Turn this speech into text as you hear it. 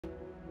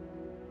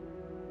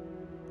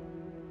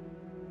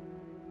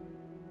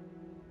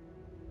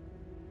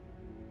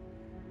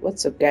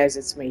What's up guys,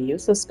 it's me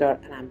Useless Girl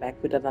and I'm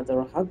back with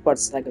another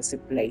Hogwarts Legacy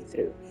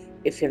playthrough.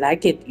 If you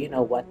like it, you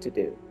know what to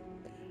do.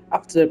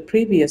 After the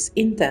previous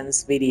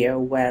intense video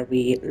where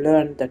we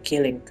learned the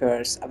killing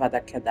curse of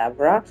Avada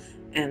Kedavra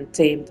and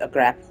tamed a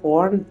grab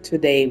horn,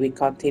 today we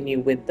continue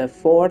with the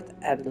fourth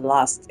and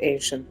last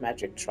ancient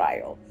magic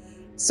trial.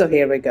 So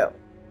here we go.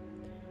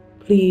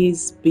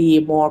 Please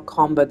be more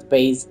combat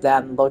based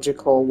than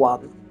logical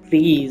one.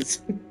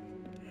 Please.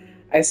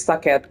 I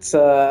suck at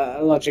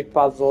logic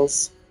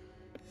puzzles.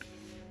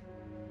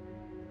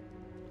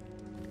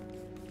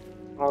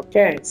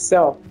 Okay,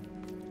 so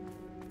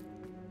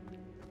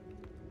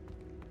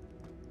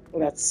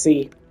let's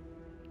see.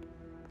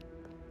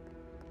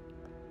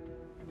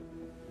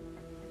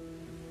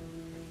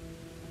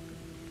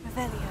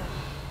 Revelio.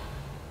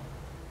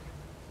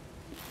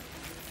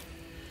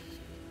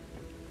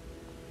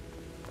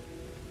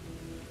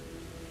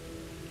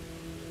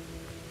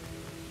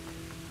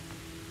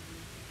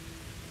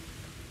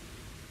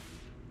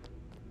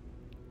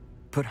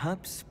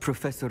 Perhaps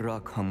Professor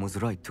Rackham was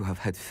right to have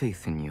had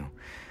faith in you.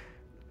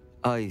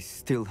 I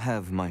still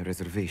have my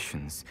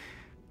reservations.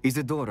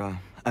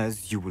 Isadora,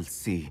 as you will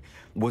see,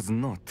 was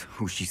not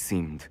who she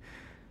seemed.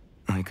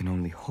 I can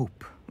only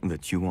hope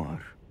that you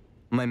are.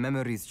 My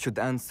memories should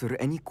answer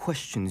any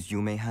questions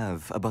you may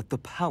have about the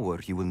power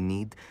you will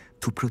need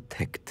to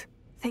protect.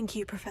 Thank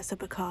you, Professor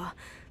Bakar.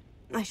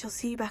 I shall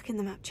see you back in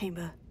the map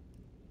chamber.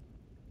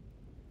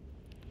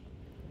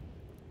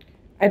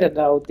 I don't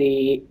know,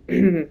 the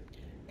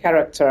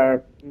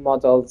character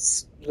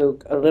models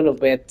look a little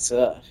bit,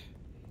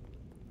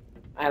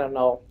 I don't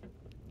know,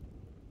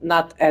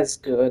 not as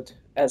good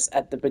as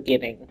at the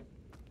beginning.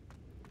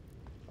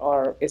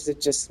 Or is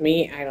it just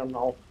me? I don't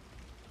know.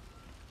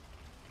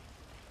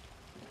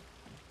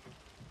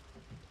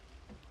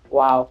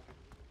 Wow.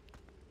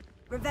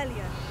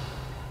 Revelio.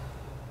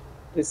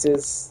 This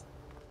is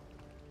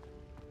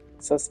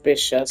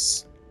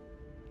suspicious.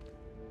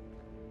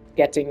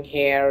 Getting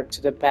here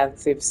to the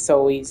pensive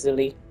so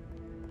easily.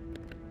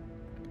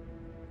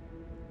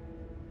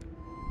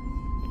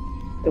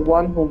 The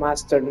one who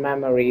mastered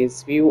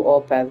memories, view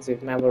all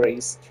pensive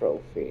memories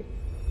trophy.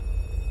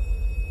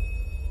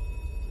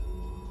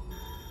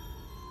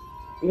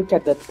 Look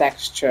at the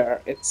texture,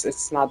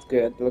 it's not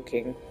good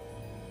looking.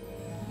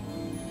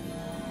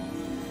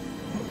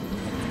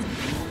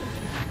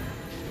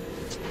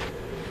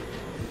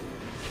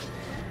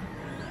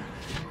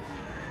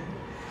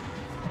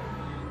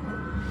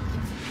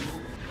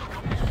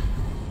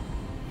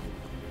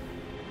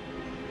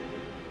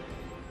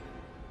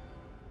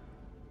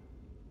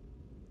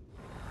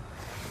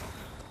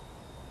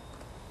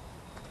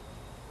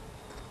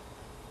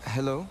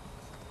 Hello?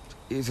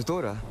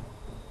 Isadora?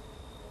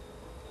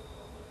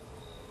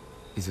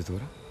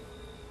 Isadora?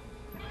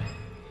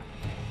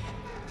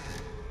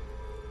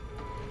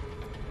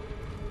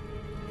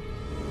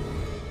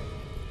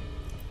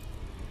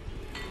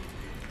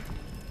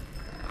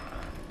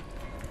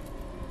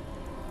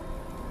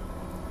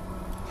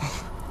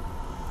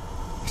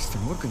 Mr.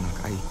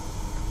 Morganach,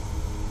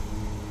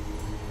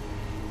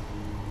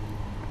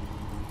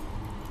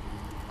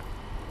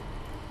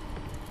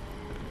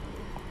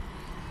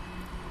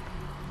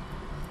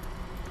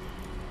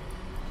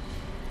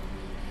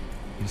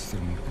 Mr.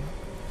 Morgan?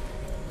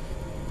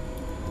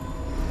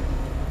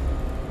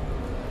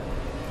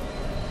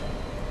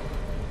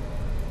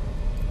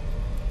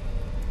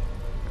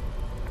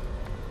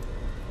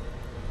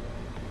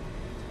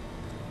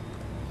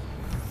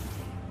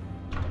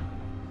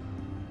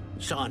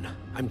 Son,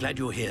 I'm glad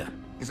you're here.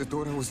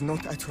 Isadora was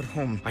not at her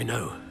home. I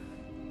know.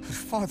 Her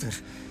father...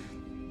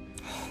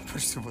 Oh,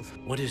 Percival.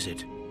 What is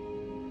it?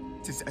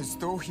 It is as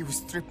though he was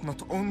stripped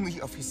not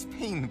only of his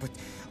pain, but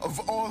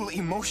of all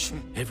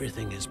emotion.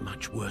 Everything is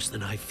much worse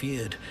than I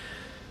feared.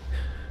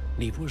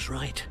 Neve was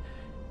right.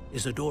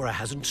 Isadora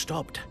hasn't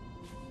stopped.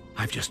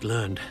 I've just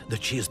learned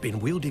that she has been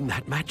wielding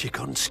that magic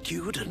on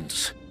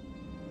students.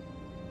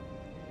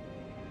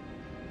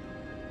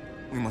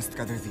 We must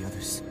gather the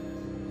others.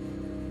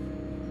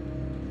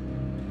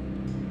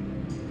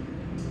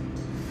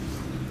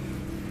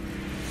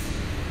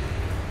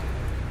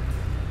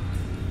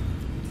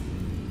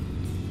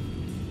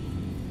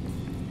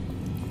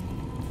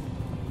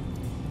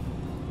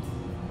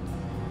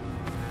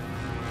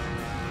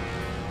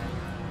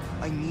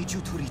 I need you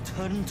to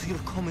return to your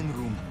common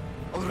room,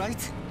 all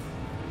right?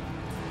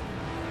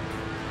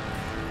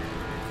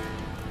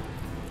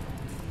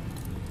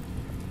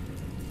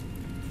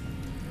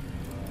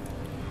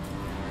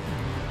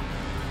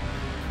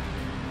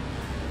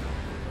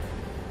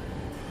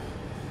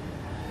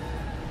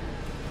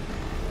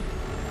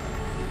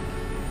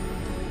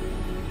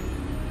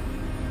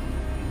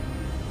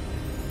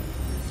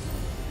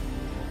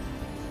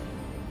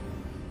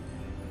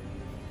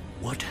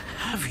 What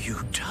have you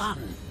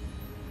done?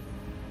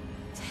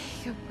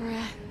 Take a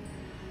breath.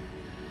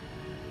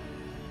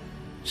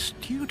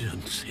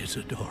 Students,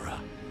 Isadora.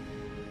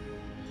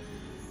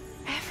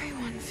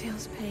 Everyone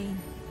feels pain.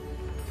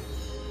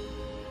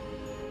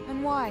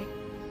 And why?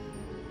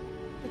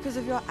 Because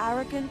of your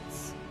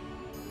arrogance?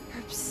 Your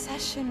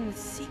obsession with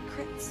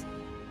secrets.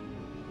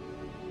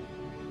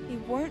 He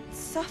won't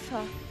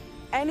suffer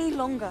any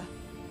longer.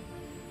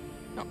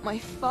 Not my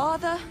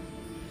father,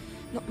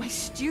 not my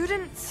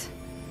students,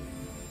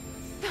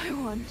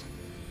 no one.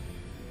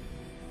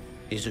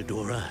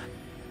 Isadora,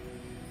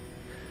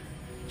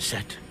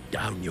 set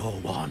down your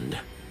wand.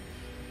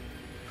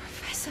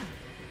 Professor,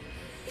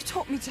 you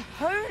taught me to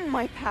hone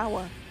my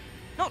power,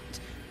 not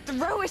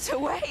throw it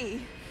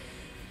away.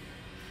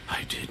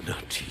 I did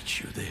not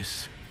teach you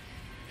this.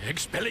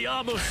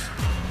 Expelliarmus!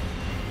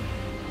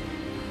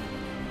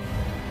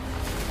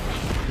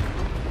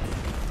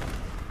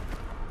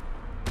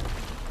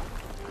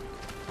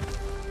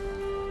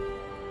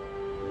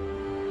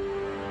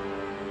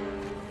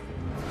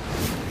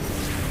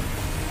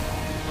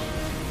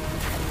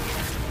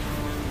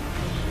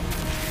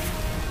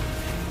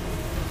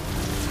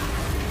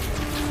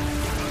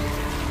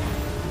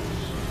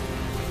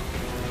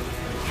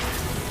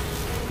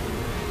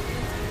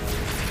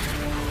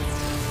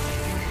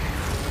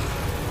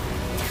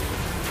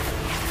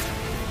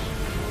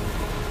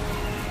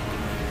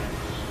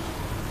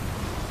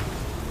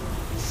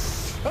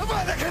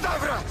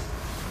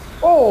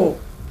 Oh!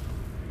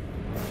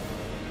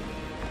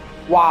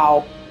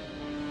 Wow.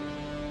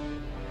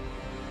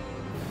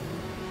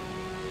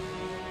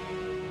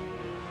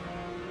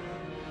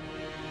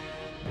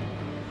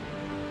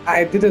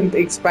 I didn't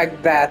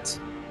expect that.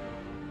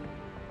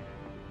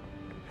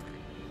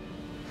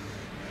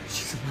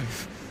 She's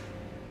alive.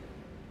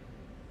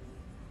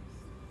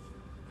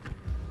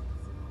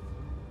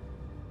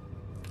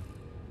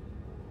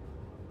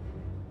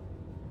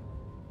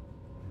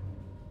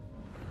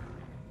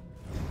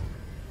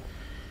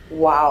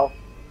 Wow.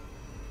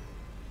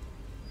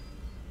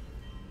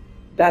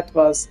 That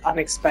was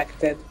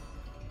unexpected.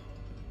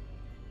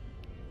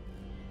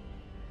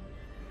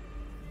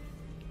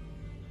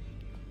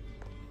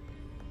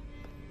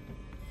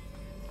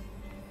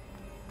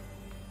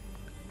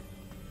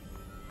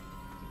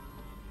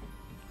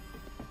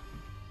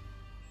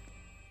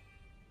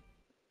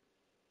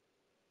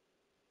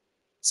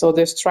 So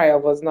this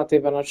trial was not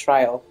even a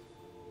trial.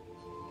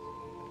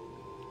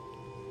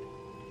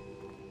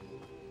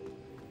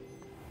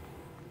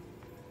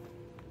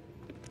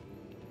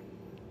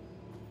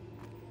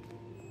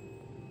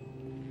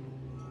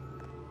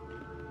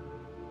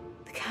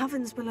 The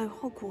caverns below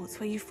Hogwarts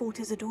where you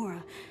fought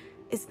Isadora.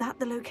 Is that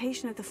the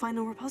location of the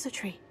final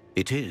repository?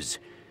 It is.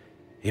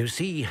 You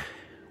see,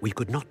 we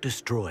could not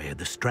destroy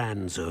the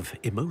strands of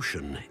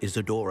emotion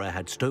Isadora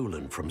had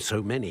stolen from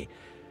so many.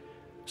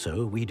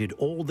 So we did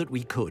all that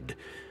we could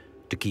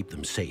to keep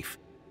them safe.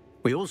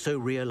 We also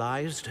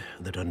realized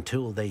that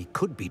until they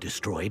could be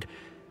destroyed,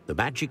 the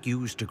magic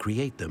used to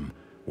create them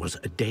was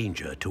a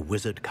danger to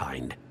wizard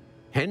kind.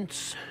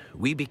 Hence,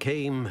 we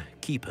became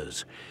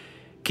keepers.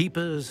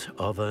 Keepers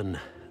of an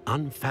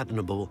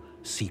unfathomable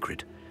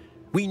secret.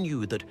 We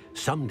knew that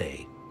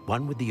someday,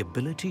 one with the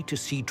ability to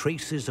see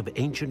traces of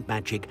ancient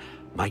magic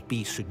might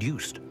be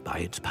seduced by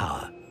its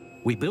power.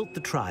 We built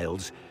the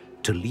trials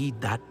to lead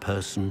that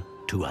person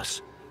to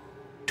us,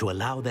 to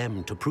allow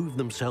them to prove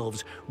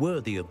themselves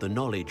worthy of the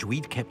knowledge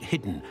we'd kept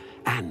hidden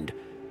and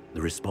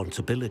the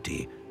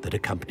responsibility that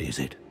accompanies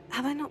it.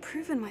 Have I not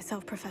proven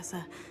myself,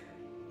 Professor?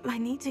 I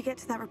need to get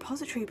to that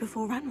repository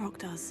before Ranrock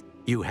does.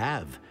 You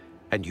have,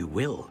 and you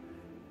will.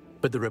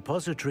 But the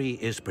repository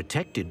is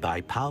protected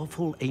by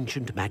powerful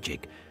ancient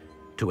magic.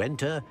 To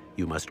enter,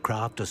 you must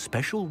craft a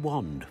special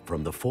wand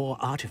from the 4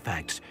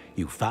 artifacts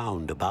you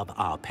found above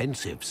our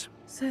pensives.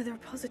 So the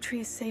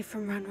repository is safe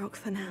from Ranrock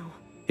for now.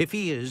 If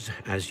he is,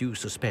 as you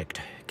suspect,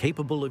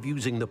 capable of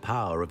using the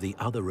power of the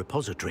other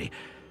repository,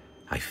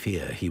 I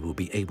fear he will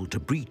be able to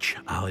breach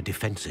our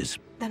defenses.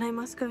 Then I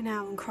must go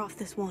now and craft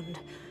this wand.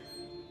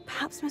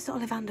 Perhaps Mr.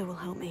 Ollivander will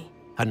help me.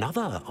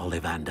 Another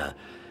Ollivander?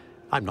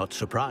 I'm not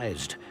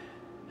surprised.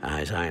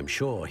 As I am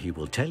sure he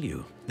will tell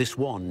you, this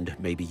wand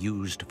may be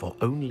used for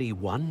only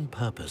one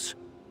purpose.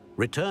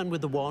 Return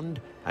with the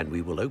wand, and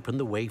we will open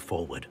the way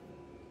forward.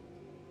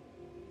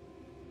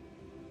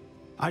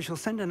 I shall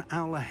send an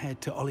owl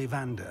ahead to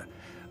Ollivander.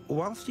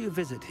 Whilst you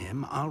visit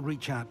him, I'll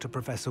reach out to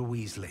Professor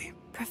Weasley.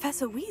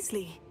 Professor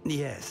Weasley?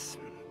 Yes.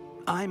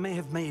 I may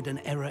have made an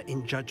error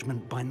in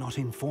judgment by not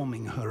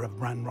informing her of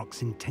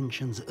Ranrock's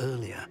intentions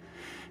earlier.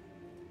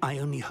 I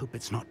only hope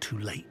it's not too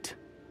late.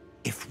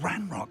 If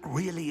Ranrock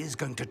really is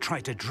going to try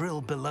to drill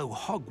below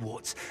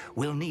Hogwarts,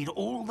 we'll need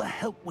all the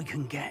help we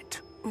can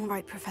get. All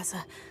right,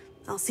 Professor.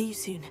 I'll see you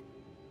soon.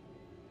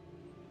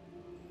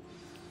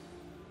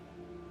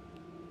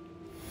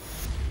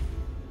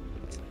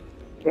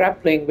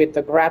 Grappling with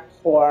the grab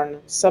horn,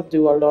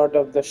 subdue a Lord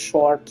of the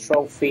Shore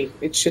trophy.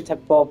 It should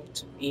have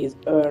popped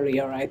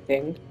earlier, I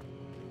think.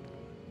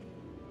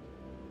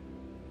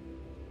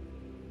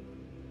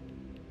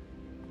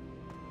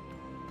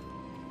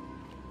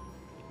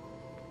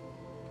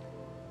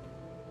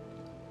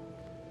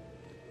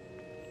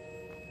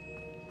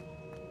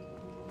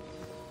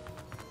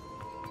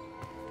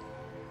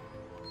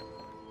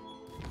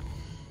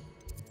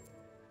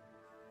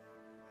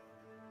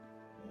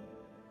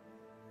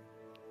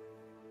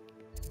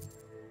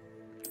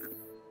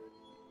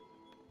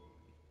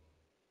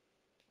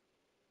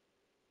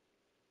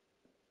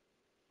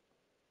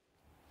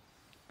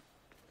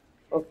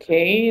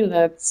 Okay,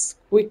 let's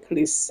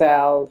quickly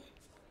sell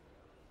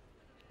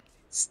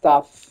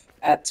stuff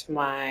at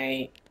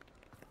my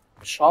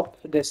shop.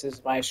 This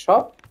is my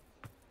shop.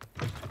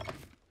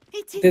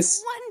 It is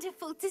This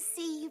wonderful to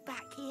see you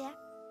back here.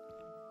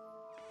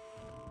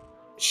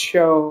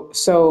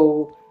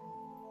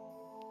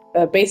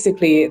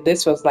 Basically,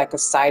 this was like a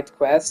side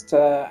quest.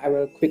 I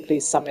will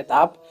quickly sum it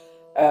up.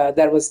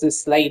 There was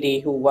this lady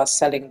who was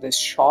selling this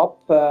shop,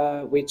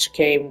 which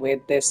came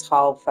with this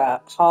half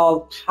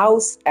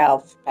house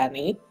elf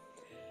penny.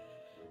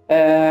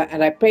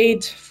 And I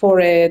paid for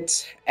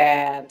it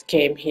and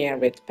came here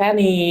with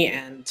Penny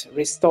and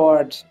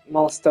restored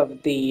most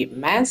of the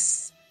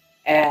mess.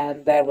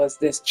 And there was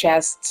this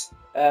chest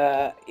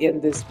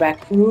in this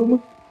back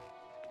room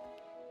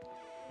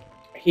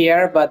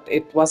here, but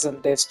it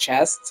wasn't this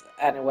chest,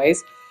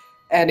 anyways.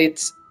 And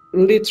it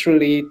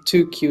literally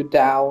took you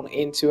down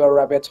into a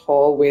rabbit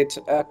hole with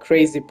a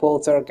crazy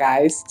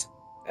poltergeist.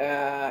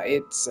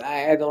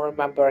 I don't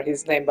remember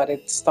his name, but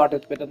it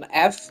started with an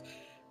F,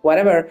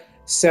 whatever.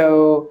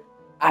 So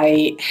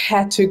I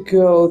had to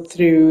go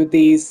through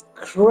these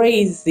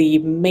crazy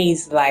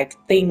maze-like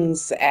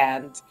things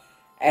and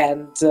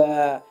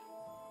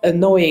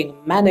annoying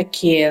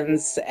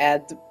mannequins,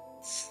 and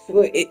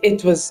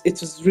it was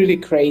really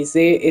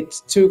crazy. It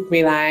took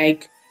me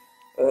like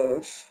uh,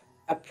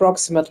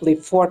 approximately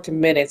 40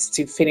 minutes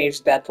to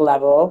finish that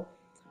level,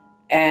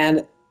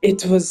 and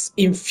it was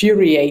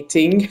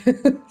infuriating.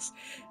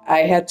 I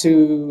had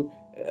to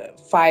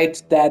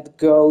fight that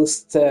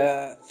ghost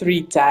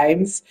 3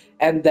 times,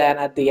 and then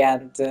at the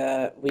end,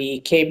 we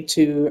came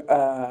to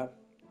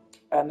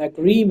an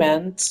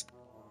agreement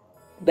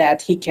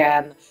that he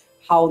can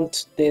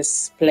haunt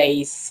this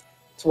place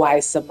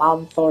twice a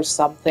month or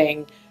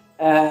something.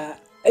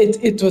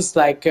 It was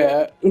like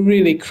a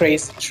really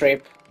crazy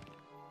trip.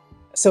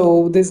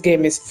 So this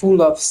game is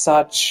full of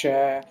such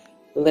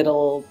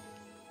little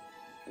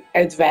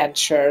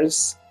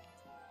adventures,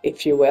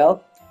 if you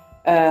will,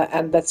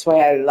 and that's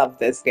why I love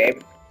this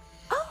game.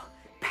 Oh,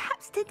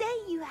 perhaps today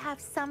you have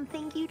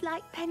something you'd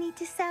like Penny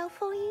to sell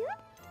for you?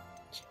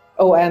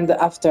 Oh, and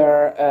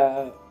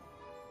after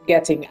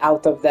getting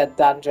out of that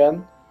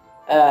dungeon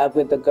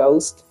with the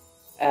ghost,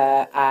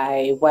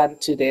 I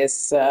went to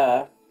this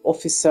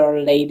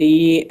officer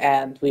lady,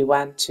 and we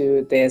went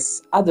to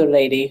this other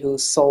lady who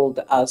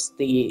sold us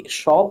the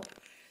shop,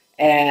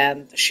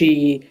 and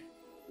she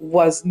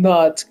was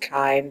not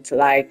kind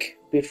like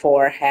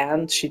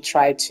beforehand. She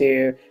tried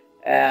to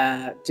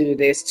do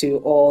this to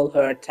all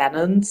her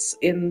tenants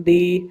in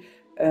the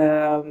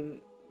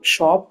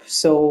shop,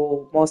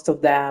 so most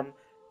of them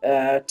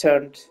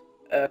turned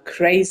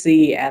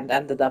crazy and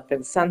ended up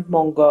in St.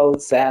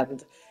 Mongos,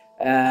 and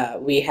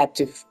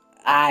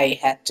I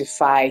had to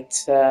fight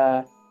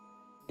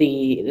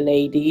the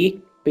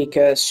lady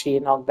because she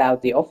knocked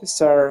out the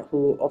officer,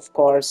 who of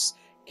course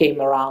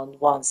came around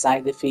once I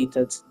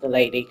defeated the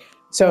lady.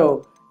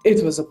 So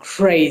it was a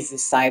crazy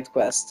side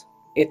quest.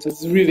 It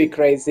was really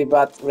crazy,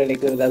 but really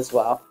good as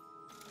well.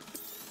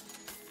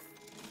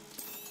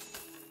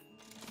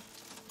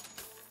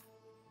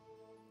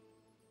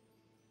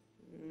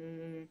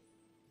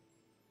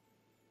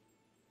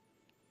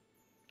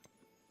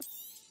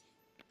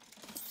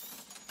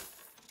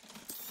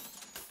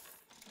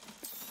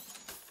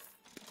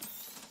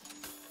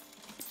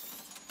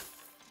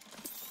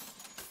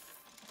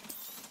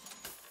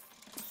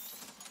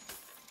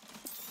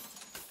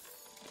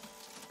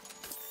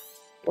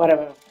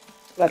 Whatever.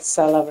 Let's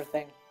sell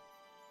everything.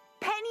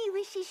 Penny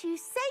wishes you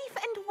safe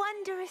and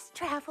wondrous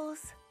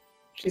travels.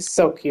 She's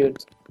so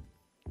cute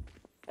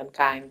and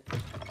kind.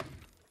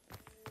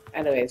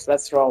 Anyways,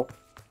 let's roll.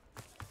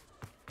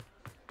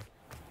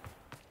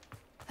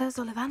 There's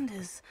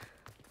Ollivander's.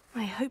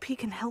 I hope he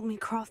can help me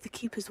craft the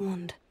Keeper's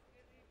wand.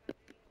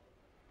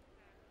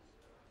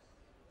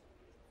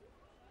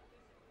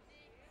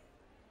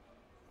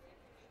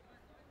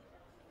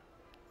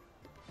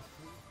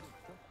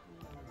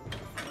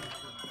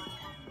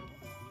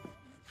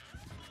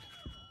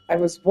 I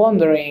was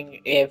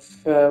wondering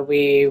if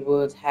we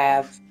would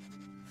have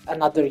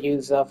another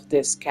use of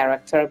this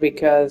character,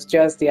 because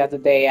just the other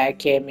day I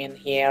came in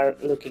here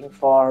looking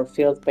for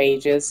field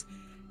pages,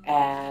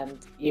 and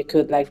you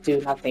could like do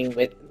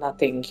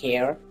nothing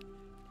here,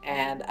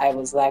 and I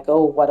was like,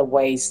 oh, what a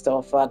waste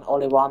of an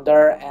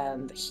Ollivander,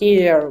 and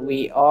here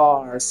we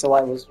are. So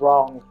I was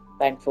wrong,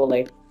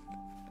 thankfully.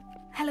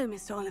 Hello,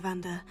 Mr.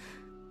 Ollivander.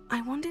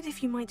 I wondered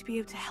if you might be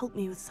able to help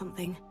me with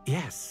something.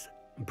 Yes,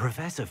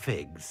 Professor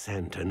Fig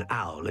sent an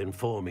owl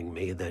informing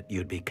me that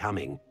you'd be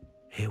coming.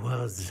 He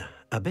was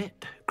a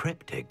bit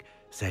cryptic,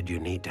 said you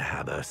need to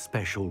have a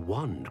special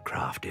wand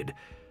crafted,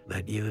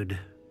 that you'd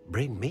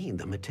bring me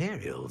the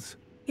materials.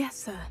 Yes,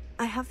 sir.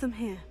 I have them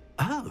here.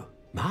 Oh,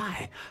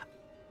 my.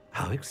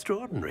 How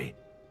extraordinary.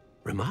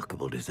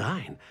 Remarkable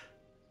design.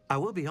 I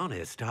will be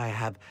honest, I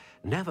have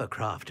never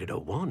crafted a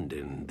wand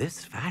in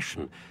this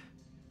fashion.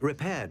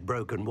 Repaired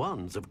broken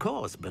wands, of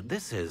course, but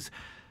this is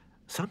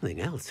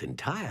something else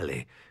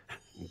entirely.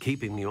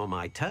 Keeping me on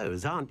my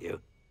toes, aren't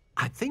you?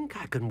 I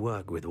think I can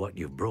work with what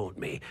you've brought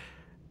me.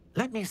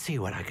 Let me see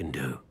what I can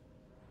do.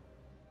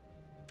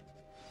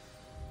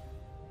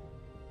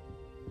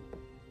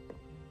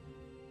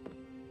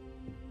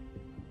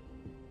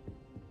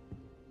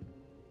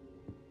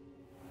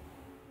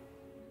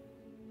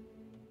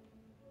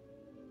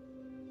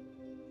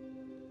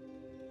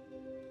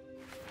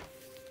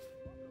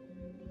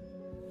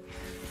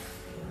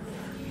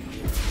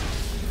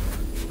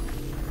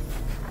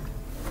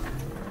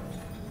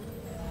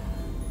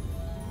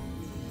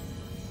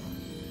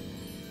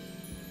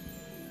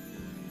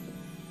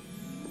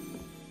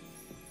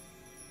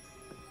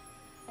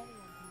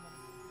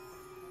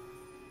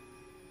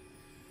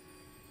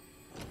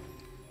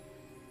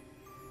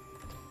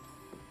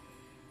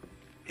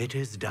 It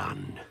is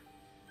done.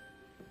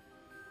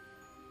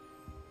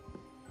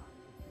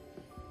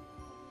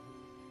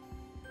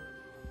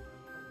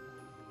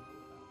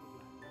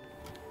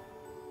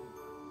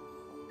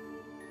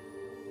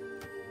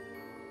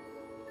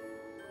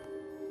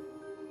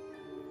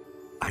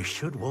 I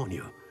should warn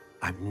you,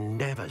 I've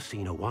never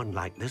seen a wand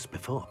like this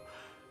before.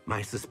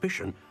 My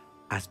suspicion,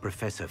 as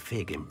Professor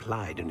Fig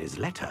implied in his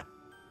letter,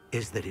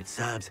 is that it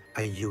serves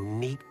a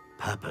unique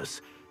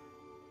purpose.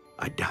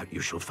 I doubt you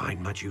shall find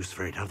much use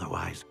for it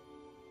otherwise.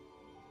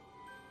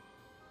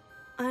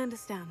 I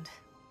understand.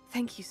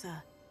 Thank you,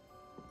 sir.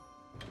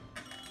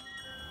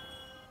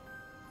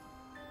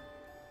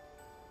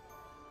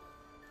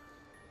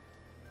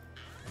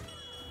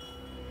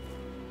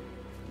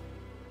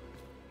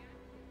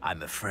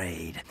 I'm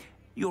afraid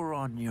you're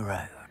on your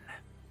own.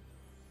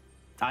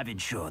 I've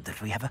ensured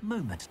that we have a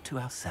moment to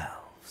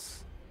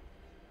ourselves.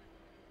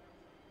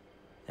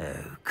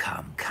 Oh,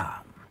 come,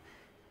 come.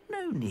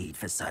 No need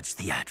for such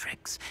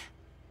theatrics.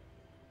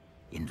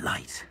 In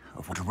light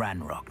of what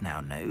Ranrock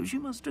now knows, you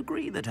must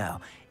agree that our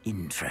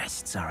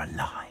interests are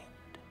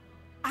aligned.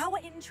 Our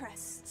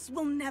interests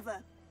will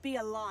never be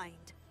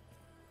aligned.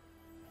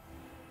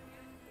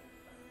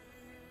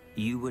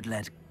 You would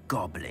let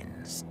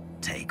goblins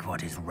take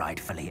what is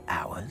rightfully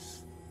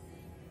ours?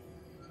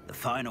 The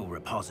final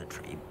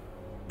repository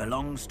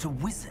belongs to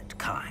wizard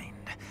kind.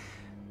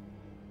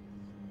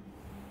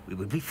 We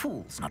would be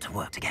fools not to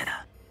work together.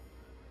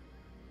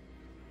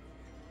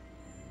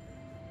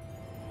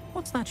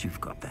 What's that you've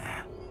got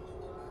there?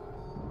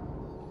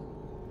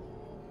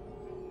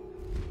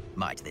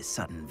 Might this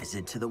sudden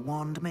visit to the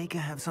Wand Maker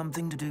have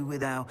something to do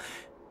with our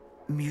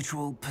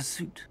mutual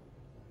pursuit?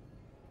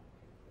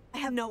 I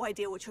have no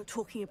idea what you're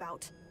talking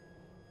about.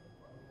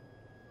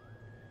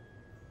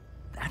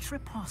 That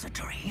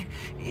repository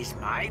is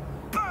my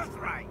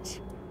birthright!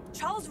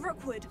 Charles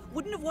Rookwood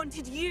wouldn't have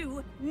wanted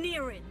you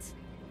near it.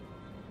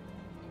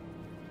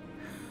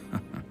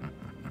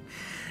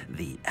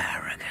 The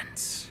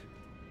arrogance.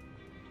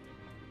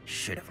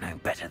 Should have known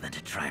better than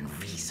to try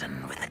and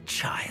reason with a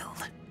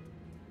child.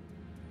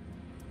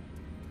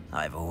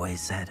 I've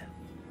always said,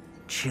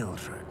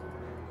 children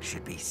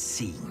should be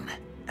seen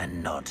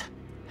and not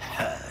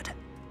heard.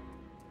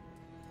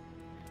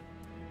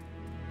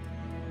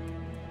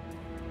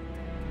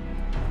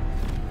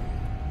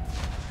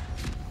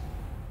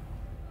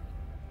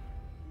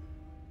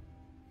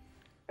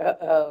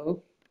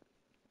 Uh-oh.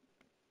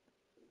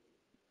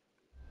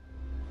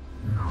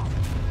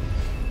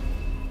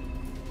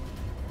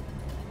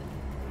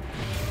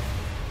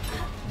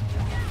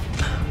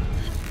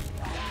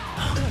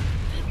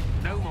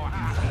 No more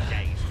happy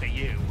days for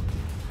you.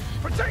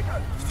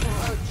 Potato!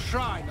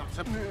 Try not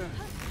to...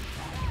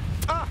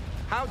 Ah,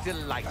 how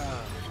delightful.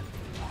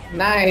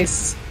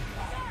 Nice.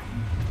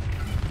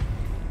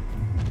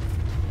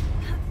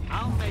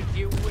 I'll make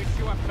you wish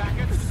you were back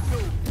at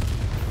school.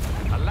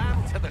 A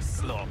lamb to the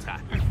slaughter.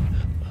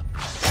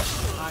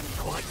 I'm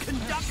quite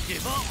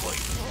conductive, aren't we?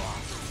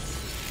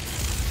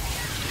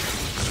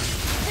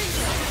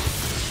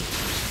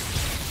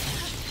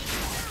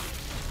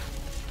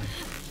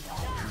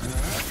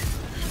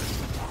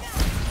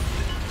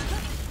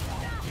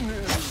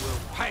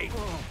 We'll pay.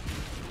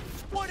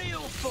 What are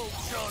your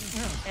thoughts on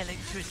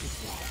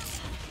electricity?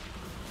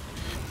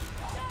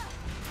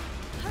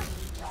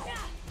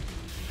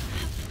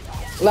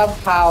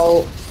 Love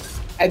how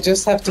I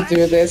just have to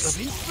do this.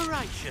 Of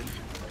inspiration.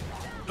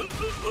 You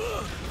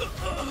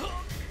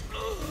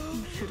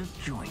should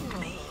have joined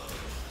me.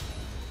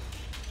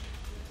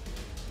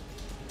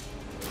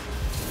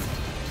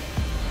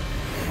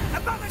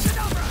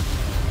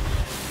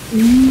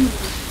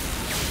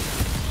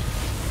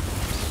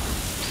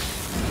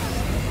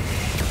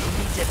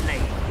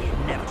 Delay the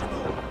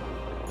inevitable.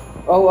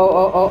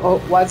 Oh,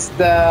 what's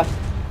the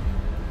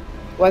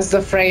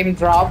frame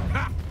drop?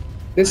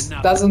 This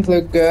doesn't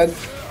look good.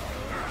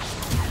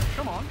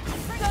 Come on.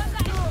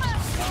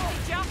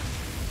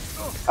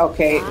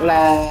 Okay,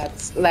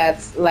 let's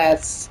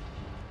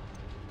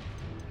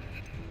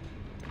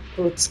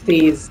put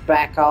these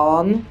back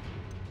on.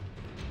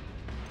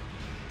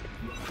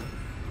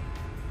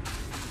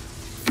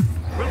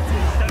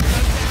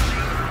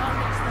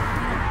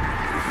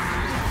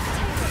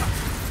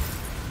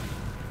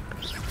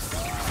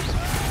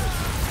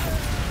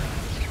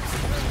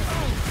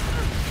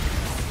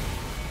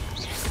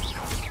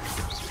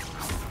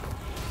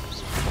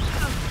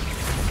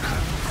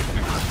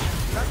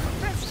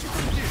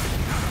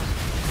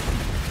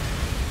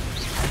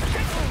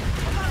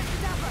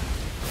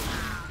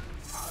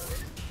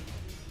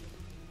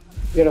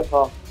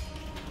 Beautiful.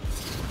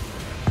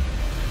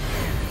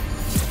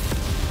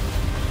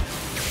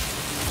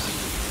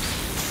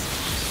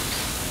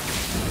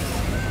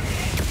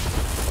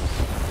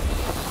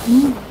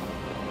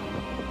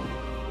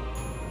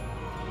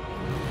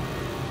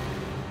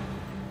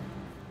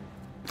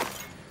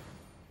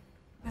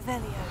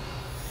 Revelio.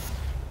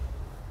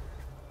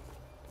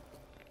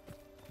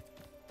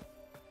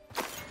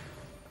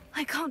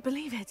 I can't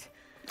believe it.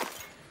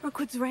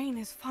 Rookwood's reign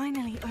is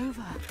finally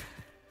over.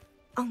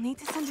 I'll need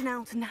to send an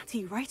owl to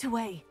Natty right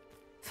away.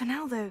 For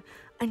now, though,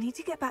 I need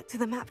to get back to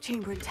the map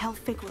chamber and tell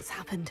Fig what's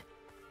happened.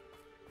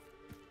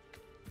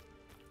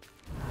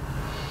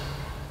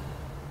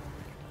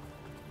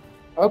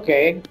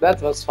 Okay,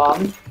 that was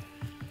fun.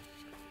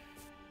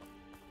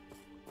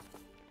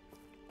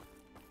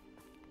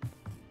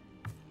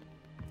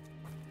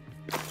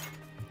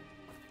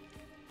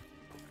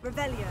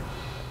 Revelio.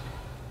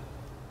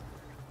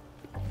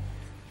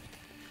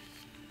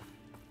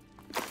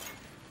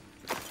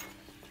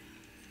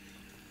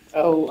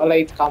 Oh, a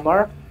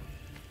latecomer.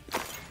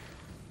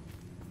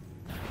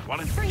 One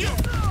is for you.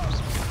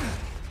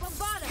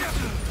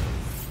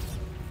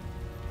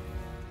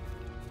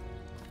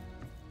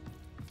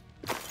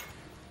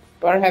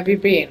 Where have you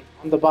been?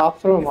 On the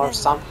bathroom or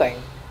something?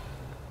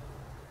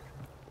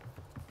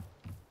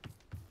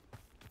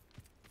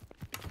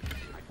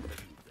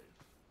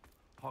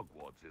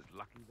 Hogwarts is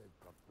lucky they've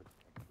got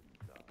protection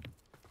guards.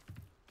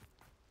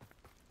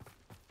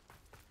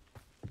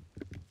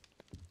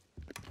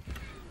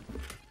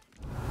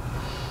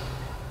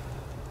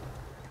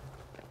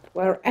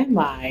 Where am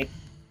I?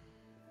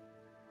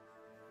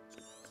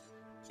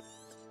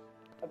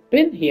 I've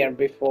been here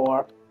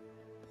before.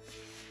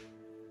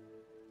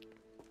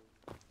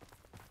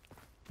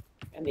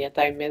 And yet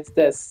I missed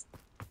this.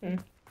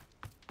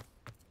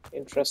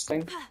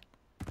 Interesting.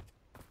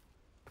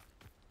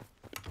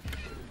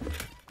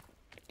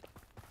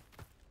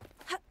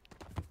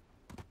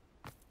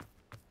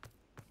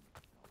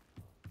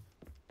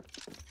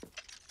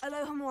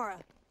 Alohomora.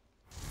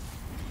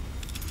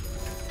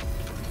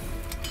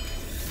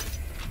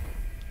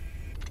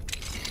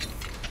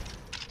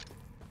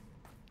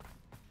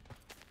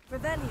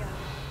 Revelio.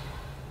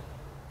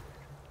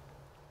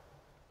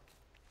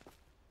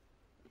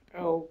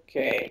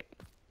 Okay.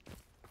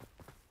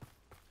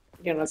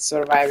 You're not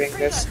surviving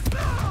this.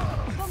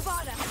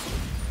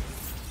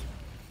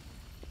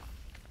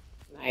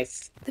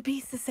 Nice. The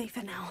beast is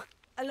safer now.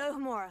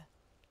 Alohomora.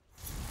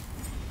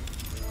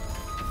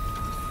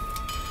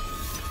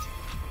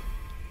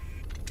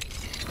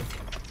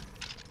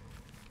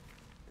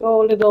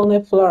 Go, little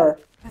Niffler.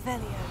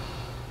 Revelio.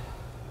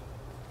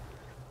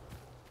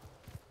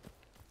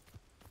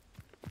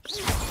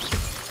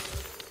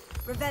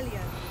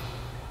 Revelio.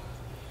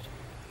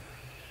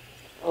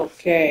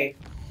 Okay.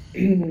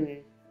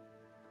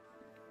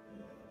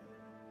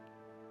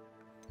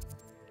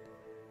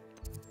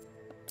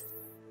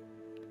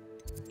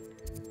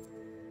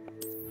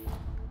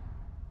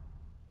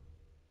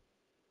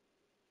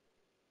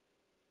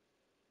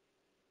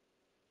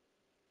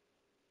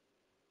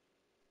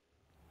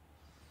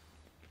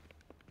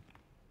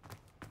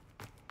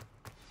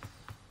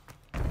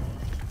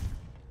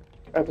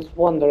 I was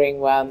wondering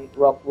when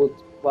Rookwood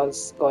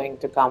was going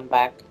to come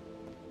back,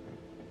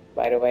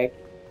 by the way.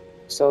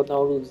 So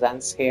no loose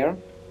ends here.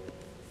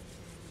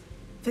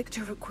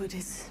 Victor Rookwood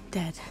is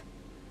dead.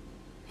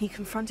 He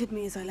confronted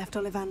me as I left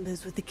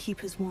Ollivander's with the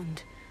Keeper's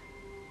wand.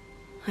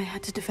 I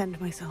had to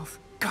defend myself.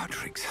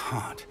 Godric's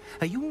heart.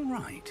 Are you all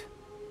right?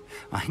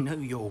 I know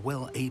you're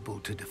well able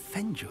to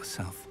defend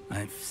yourself.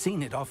 I've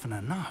seen it often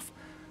enough.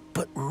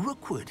 But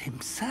Rookwood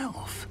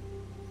himself...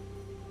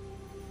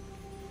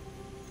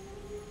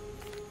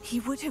 He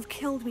would have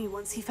killed me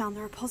once he found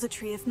the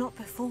repository, if not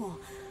before.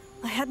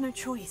 I had no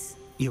choice.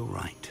 You're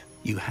right.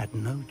 You had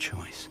no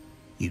choice.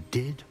 You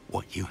did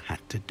what you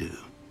had to do.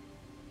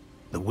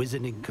 The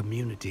wizarding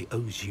community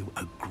owes you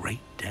a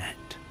great debt.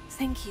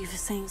 Thank you for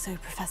saying so,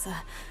 Professor.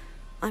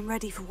 I'm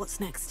ready for what's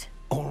next.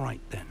 All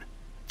right, then.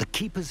 The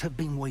Keepers have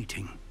been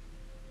waiting.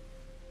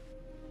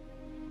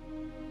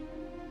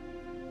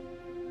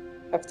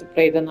 Have to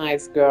play the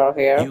nice girl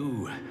here.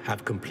 You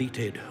have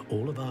completed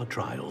all of our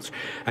trials,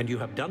 and you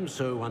have done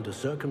so under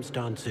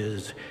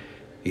circumstances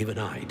even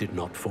I did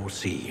not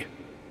foresee.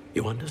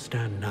 You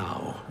understand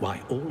now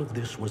why all of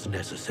this was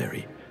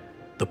necessary.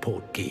 The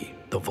portkey,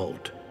 the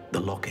vault, the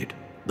locket,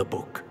 the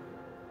book,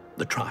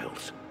 the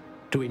trials.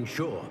 To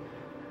ensure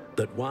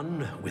that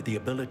one with the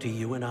ability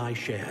you and I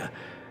share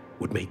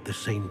would make the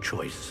same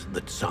choice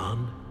that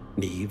San,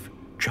 Neve,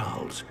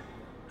 Charles,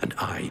 and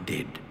I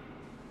did.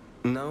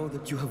 Now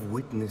that you have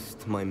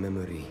witnessed my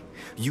memory,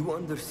 you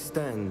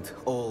understand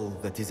all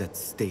that is at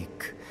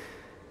stake.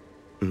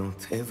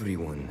 Not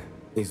everyone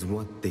is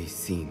what they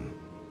seem.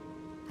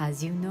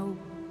 As you know,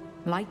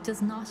 light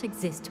does not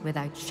exist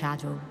without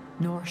shadow,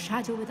 nor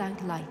shadow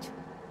without light.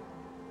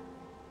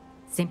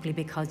 Simply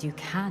because you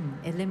can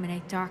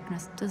eliminate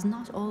darkness does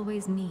not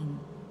always mean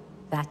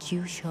that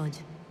you should.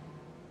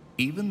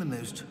 Even the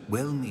most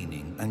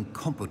well-meaning and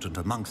competent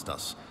amongst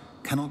us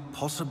cannot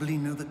possibly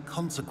know the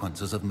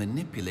consequences of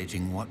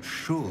manipulating what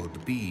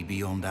should be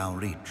beyond our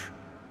reach.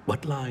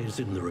 What lies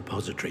in the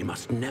repository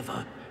must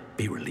never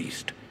be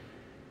released.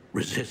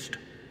 Resist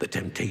the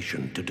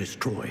temptation to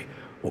destroy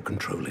or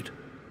control it.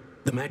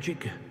 The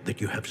magic that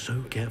you have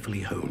so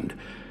carefully honed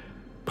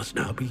must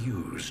now be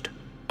used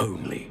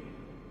only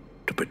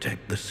to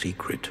protect the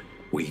secret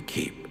we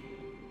keep.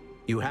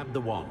 You have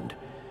the wand.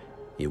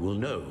 You will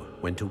know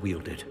when to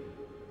wield it.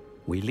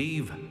 We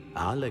leave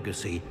our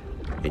legacy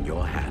in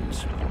your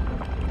hands.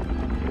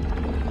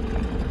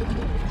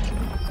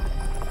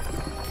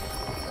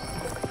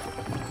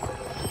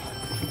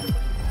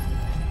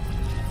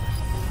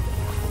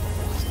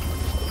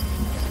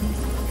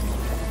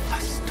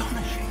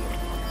 Astonishing.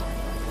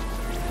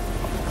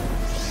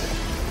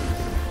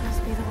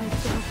 Must be the way to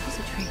the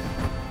repository.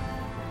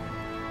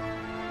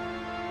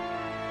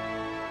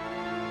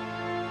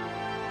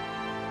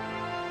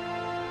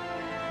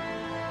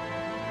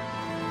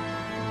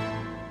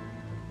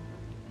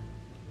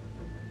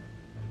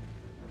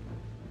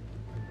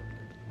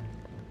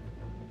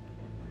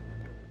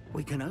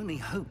 We can only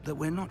hope that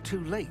we're not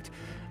too late,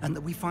 and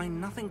that we find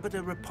nothing but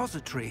a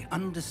repository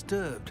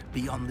undisturbed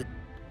beyond the...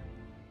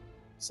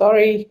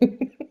 Sorry.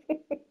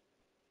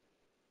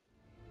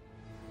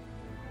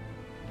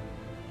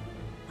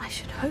 I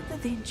should hope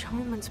that the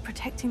enchantments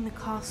protecting the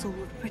castle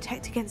will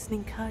protect against an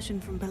incursion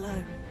from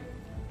below.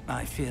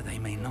 I fear they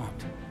may not.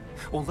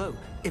 Although,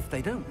 if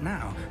they don't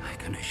now, I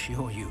can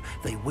assure you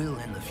they will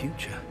in the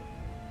future.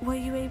 Were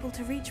you able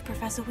to reach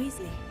Professor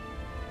Weasley?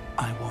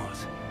 I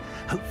was.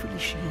 Hopefully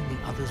she and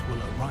the others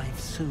will arrive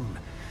soon.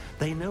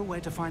 They know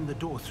where to find the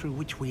door through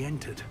which we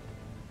entered.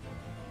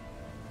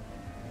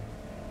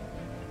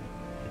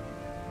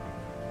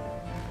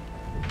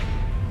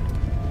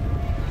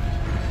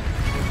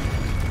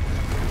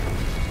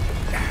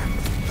 And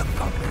the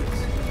goblins.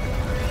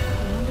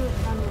 I wonder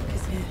if Ranrock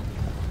is here.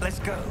 Let's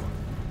go.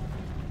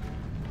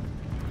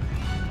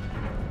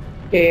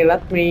 Okay,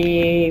 let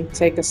me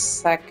take a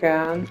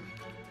second.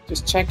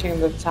 Just checking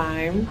the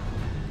time.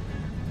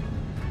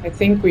 I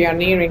think we are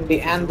nearing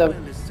the end of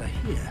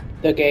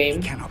the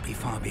game. He cannot be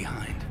far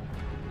behind.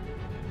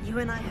 You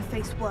and I have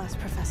faced worse,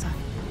 Professor.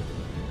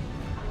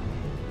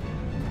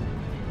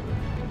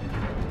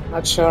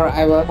 Not sure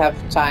I will have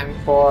time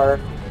for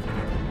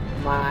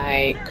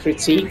my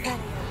critique.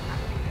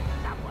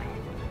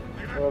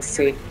 We'll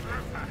see.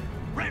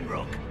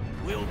 Ranrock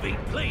will be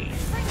pleased.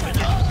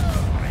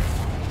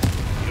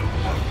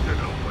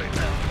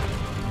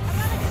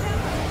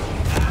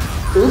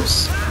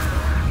 Oops.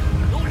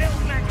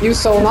 You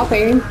saw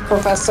nothing,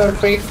 Professor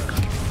Freak.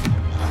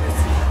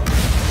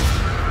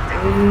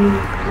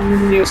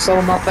 You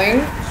saw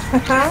nothing.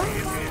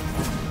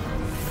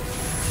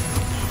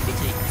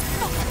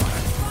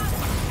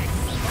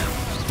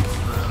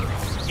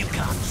 You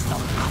can't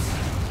stop us.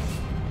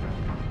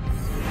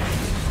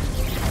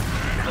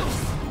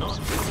 Not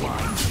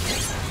quite.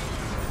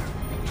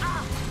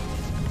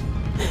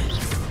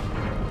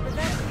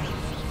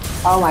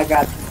 Oh my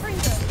god.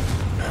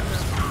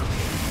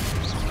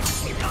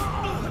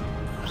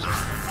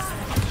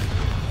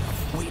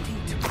 We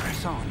need to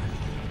press on.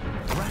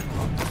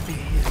 Ranrock must be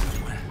here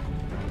somewhere.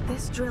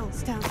 This drill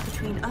stands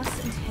between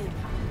us and him.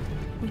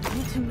 We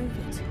need to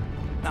move it.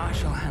 I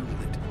shall handle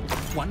it.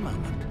 One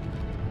moment.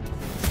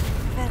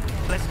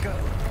 Let's go.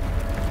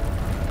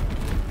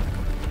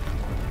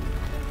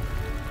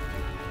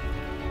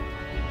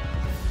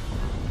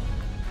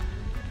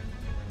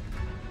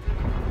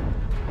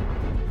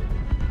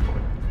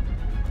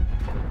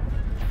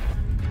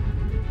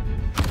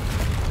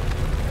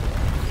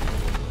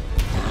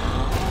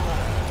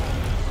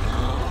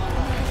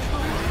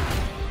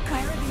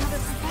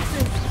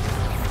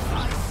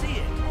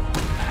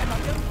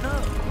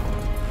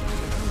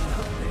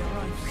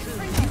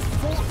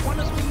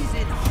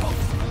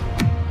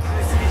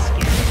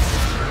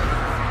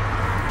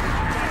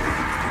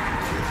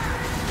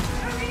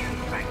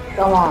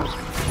 Come on.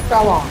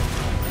 Come on.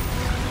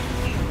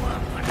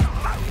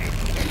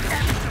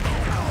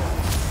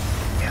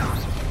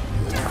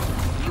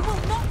 You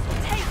will not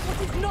take what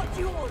is not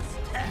yours.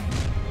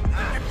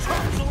 The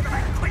trolls ought to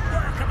make quick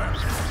work of us.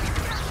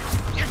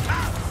 You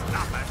can't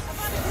stop us.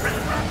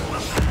 Ranrock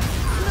will...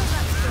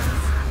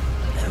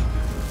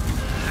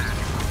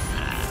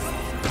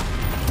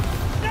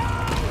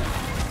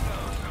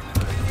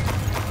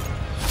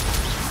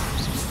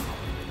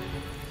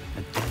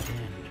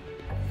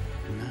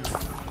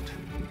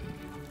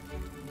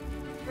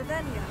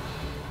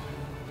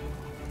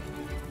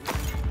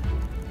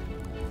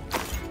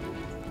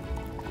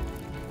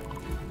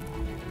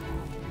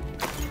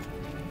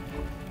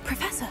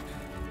 Professor,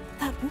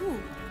 that wall.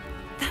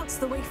 That's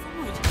the way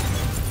forward.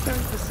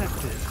 Very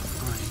perceptive.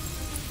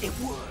 Fine. It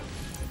worked.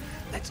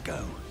 Let's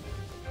go.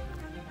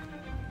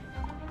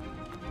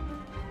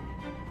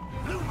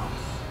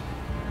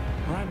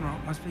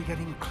 Ranrock must be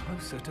getting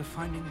closer to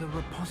finding the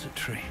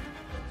repository.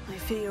 I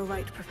fear you're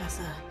right,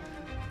 Professor.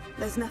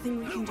 There's nothing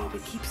we can do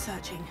but keep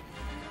searching.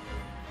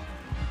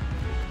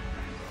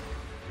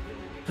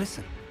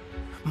 Listen,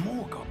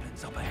 more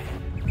goblins up ahead.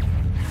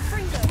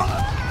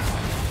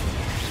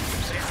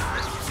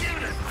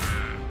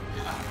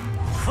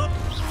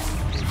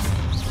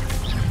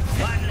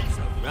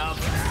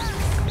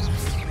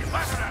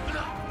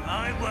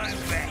 I won't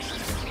rest.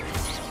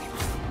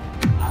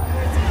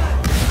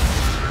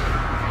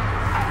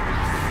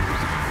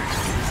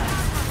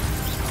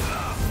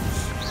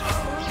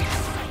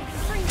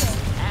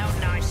 How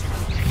nice.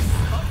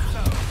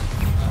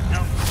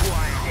 Not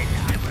quiet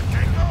enough.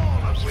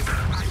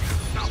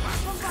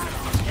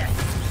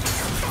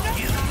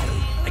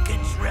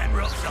 Against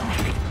Ranrock's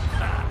army.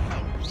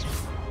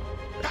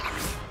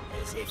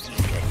 As if you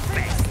could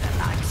best the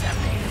likes of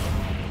me.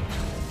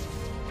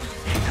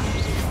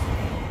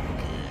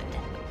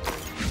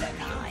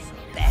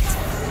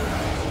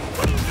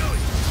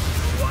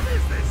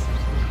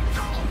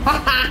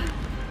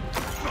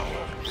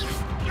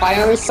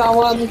 Finally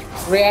someone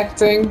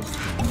reacting.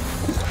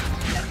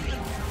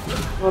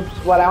 Not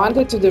what I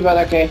wanted to do, but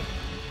okay.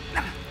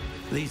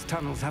 These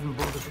tunnels haven't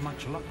brought us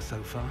much luck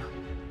so far.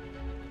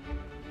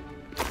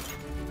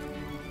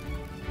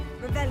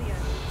 Revelio.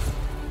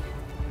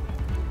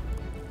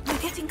 We're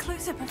getting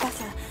closer,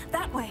 Professor.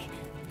 That way.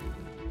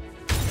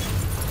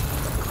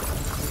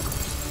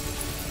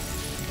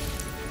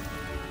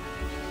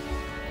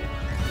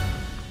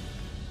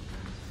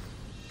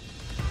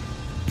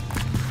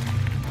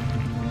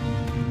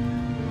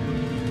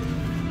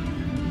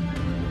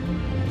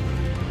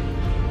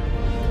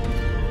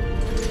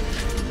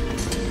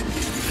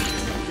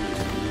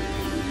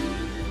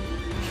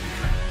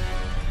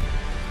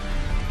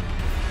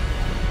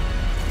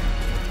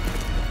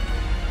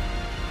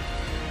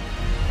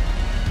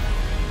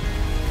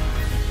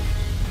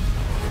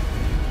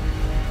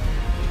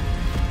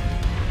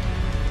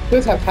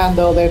 Could have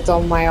handled it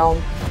on my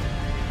own.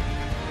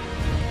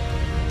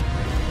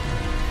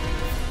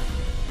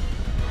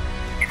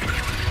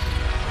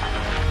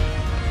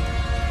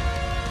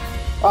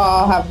 Oh,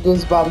 I have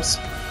goosebumps.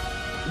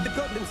 The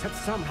goblins have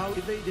somehow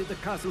evaded the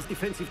castle's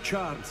defensive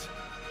charms.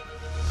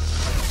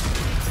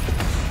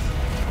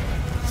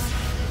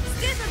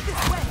 Steer them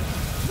this way.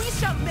 We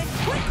shall make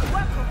quick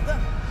work of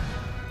them.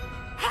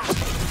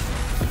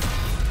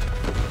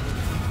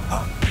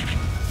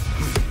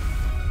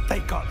 They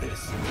got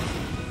this.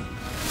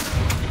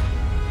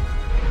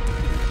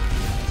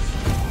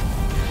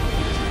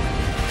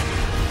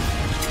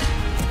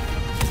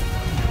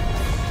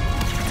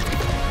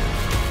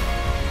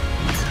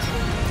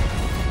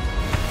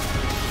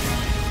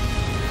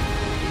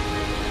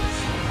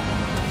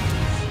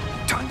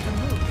 Time to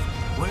move.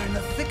 We're in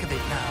the thick of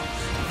it now.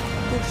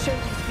 We'll show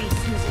these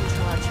beasts who's in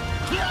charge.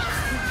 Your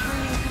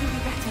timing couldn't be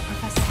better,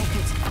 Professor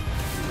Hagrid.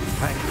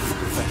 Thanks,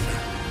 Professor.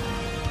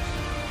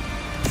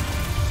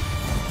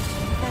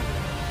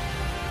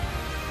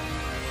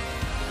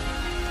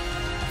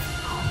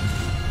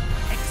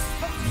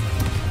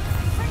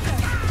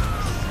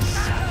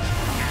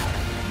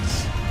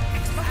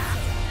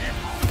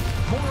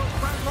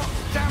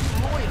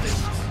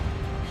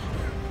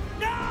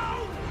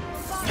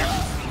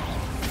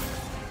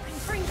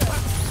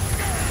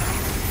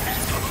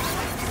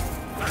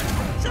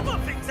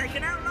 Someone thinks they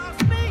can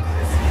outlast me!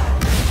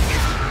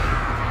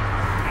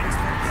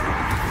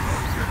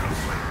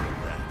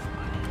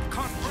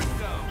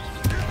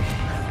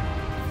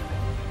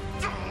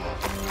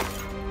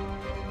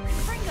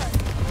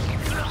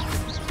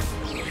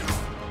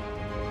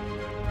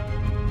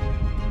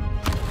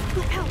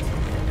 Look out!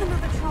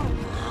 Another troll.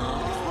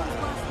 This one's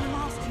worse than the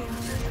last two.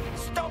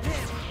 Stop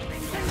him!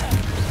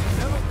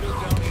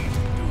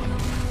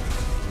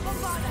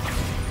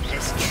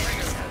 Let's get it.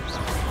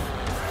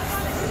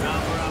 Now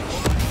for our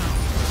woman.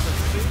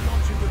 We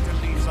want you to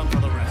leave some for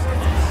the rest of us.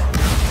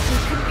 We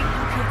couldn't be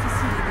happier to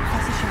see you,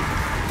 Professor Sharp.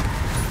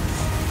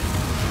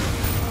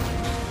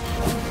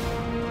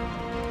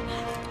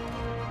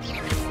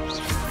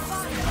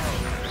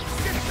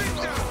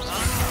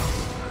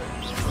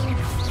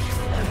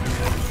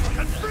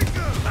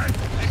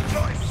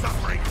 Enjoy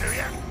suffering, do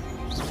you?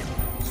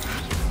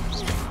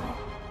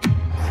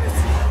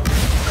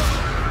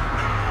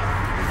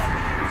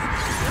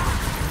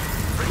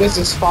 This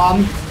is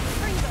fun.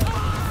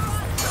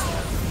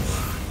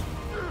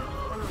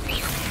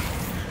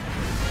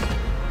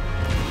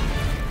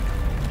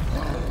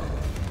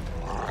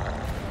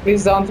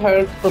 Please don't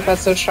hurt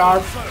Professor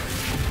Sharp.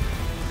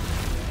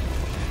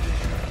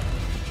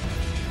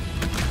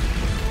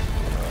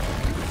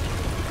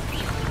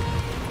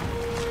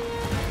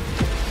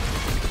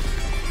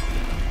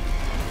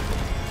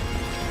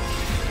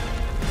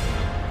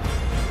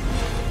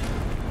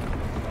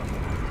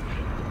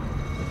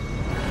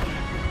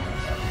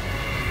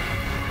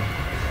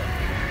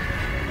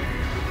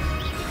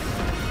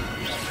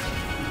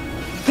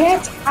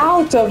 Get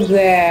out of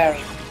there!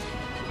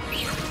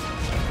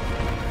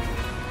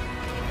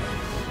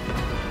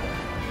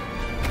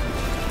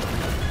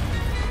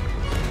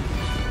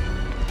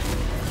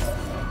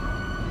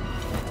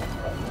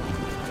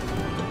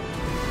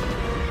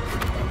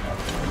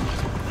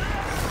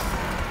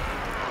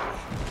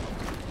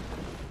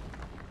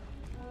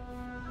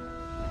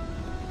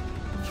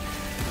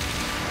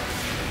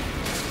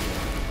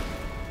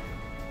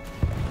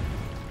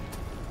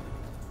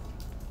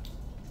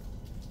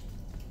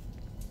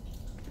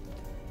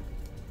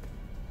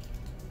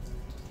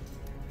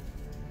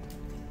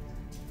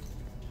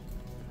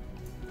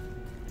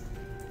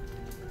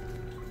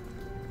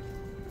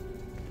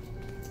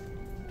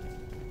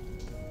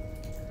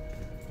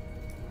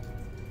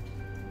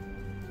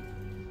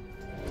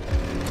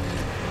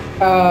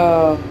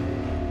 Oh,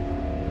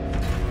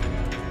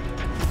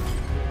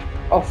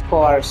 of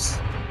course.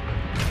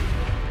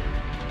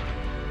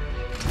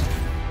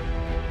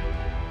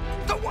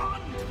 The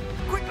wand!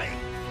 Quickly!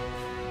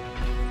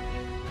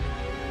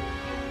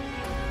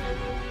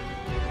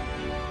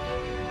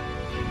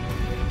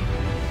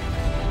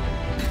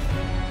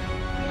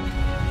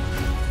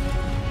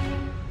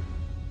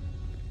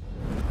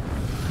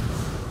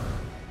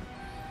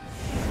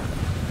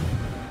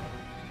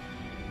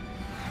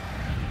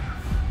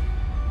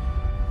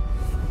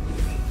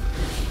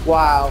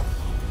 Wow.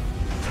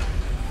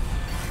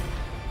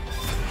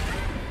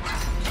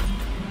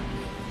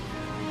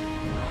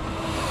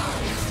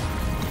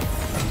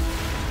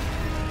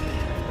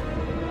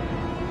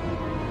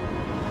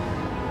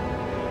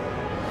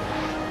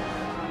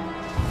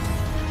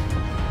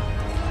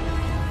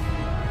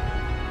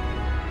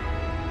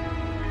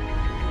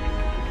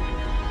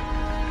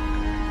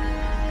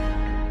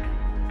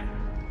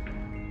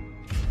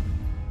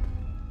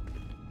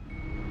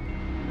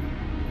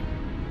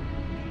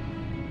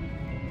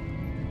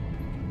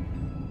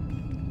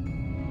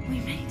 We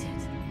made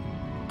it.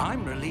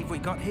 I'm relieved we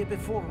got here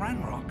before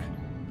Ranrock.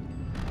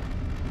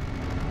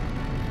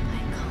 I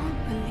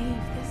can't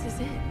believe this is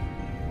it.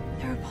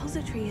 The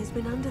repository has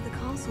been under the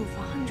castle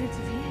for hundreds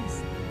of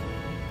years.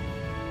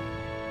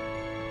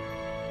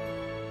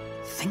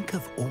 Think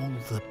of all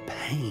the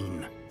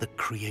pain that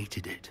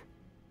created it.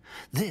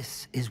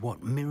 This is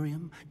what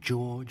Miriam,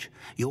 George,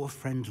 your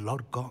friend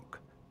Lodgok,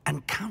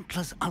 and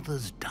countless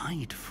others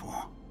died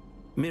for.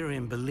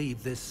 Miriam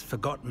believed this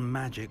forgotten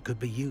magic could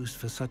be used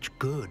for such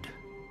good.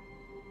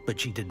 But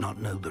she did not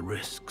know the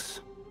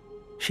risks.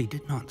 She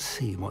did not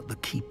see what the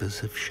Keepers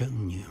have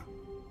shown you.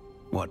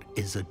 What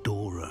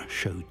Isadora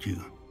showed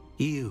you.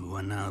 You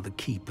are now the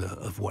Keeper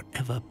of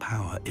whatever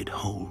power it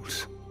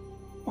holds.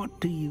 What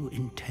do you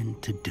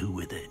intend to do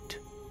with it?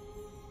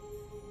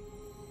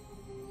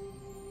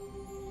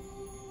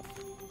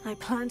 I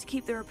plan to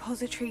keep the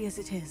repository as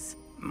it is.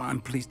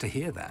 I'm pleased to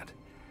hear that.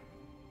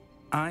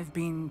 I've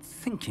been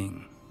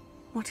thinking.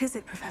 What is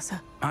it, Professor?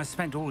 I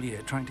spent all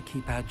year trying to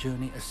keep our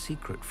journey a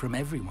secret from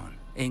everyone,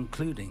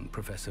 including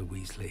Professor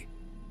Weasley.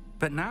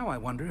 But now I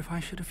wonder if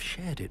I should have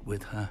shared it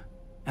with her,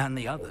 and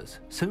the others,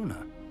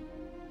 sooner.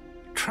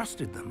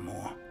 Trusted them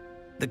more.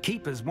 The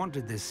Keepers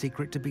wanted this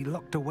secret to be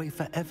locked away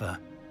forever.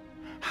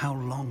 How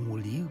long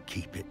will you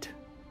keep it?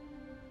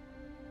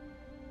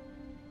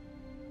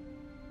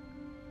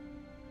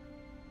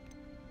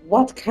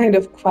 What kind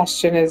of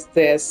question is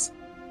this?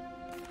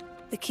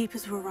 The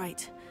Keepers were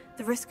right.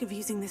 The risk of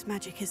using this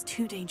magic is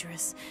too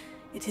dangerous.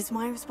 It is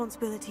my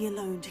responsibility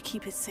alone to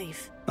keep it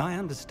safe. I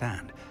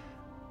understand,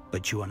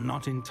 but you are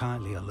not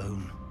entirely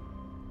alone.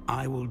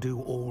 I will do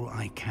all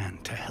I can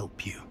to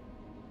help you.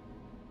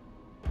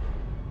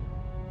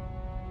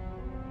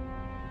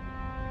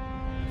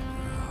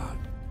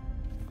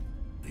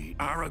 The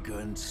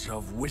arrogance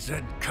of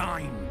wizard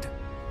kind.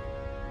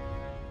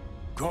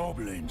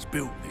 Goblins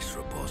built this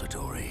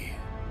repository.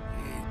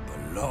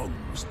 It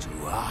belongs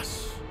to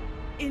us.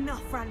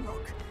 Enough,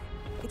 Ranrock.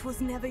 It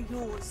was never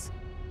yours.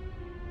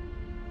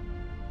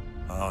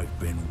 I've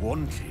been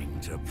wanting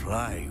to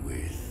play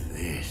with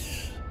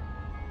this.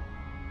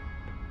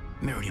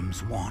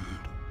 Miriam's wand.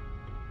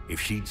 If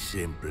she'd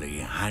simply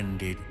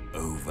handed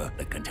over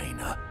the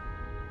container,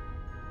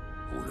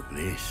 all of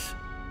this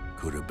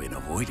could have been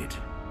avoided.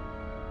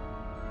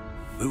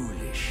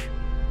 Foolish,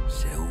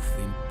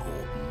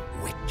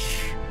 self-important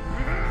witch.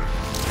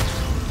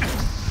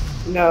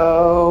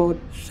 No,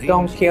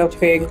 don't kill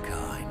Fig.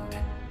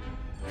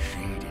 She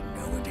didn't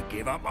know when to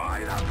give up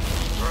either.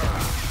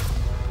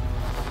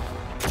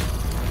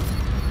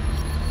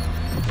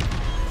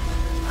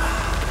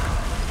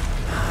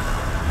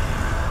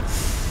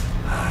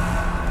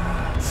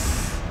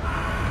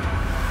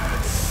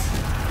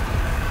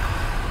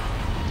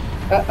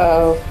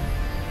 Uh-oh.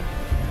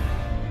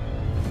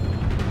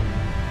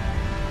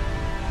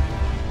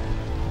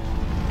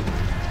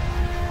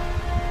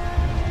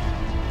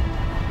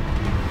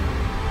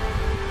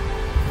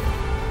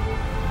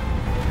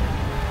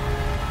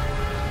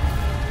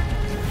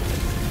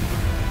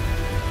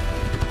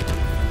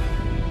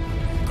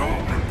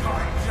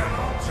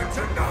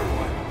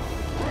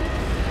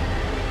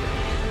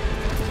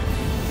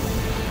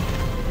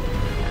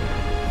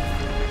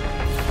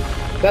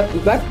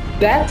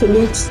 That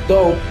looks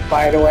dope,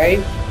 by the way.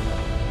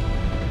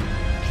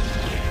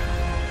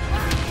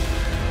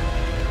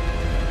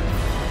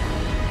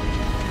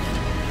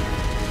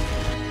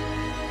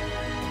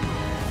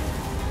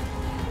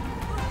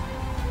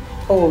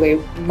 Holy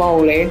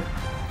moly.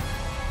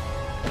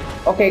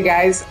 Okay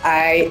guys,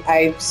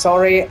 I'm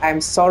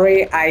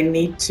sorry, I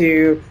need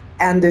to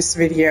end this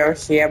video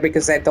here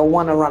because I don't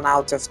want to run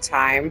out of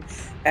time.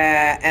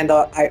 And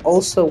I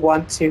also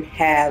want to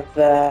have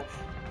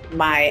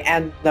my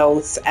end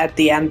notes at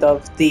the end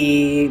of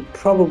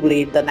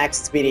probably the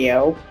next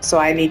video. So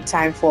I need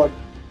time for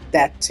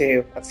that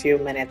too, a few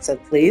minutes at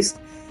least.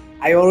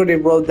 I already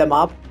wrote them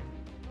up.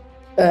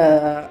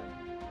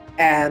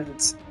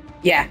 And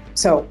yeah,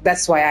 so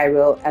that's why I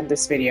will end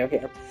this video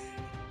here.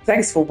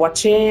 Thanks for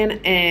watching,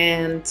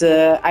 and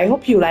I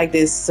hope you like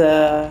this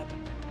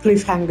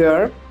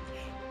cliffhanger,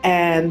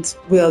 and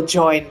will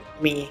join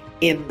me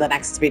in the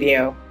next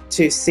video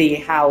to see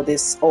how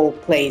this all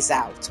plays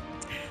out.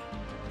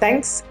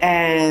 Thanks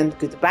and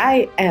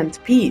goodbye and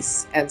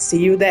peace, and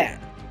see you there.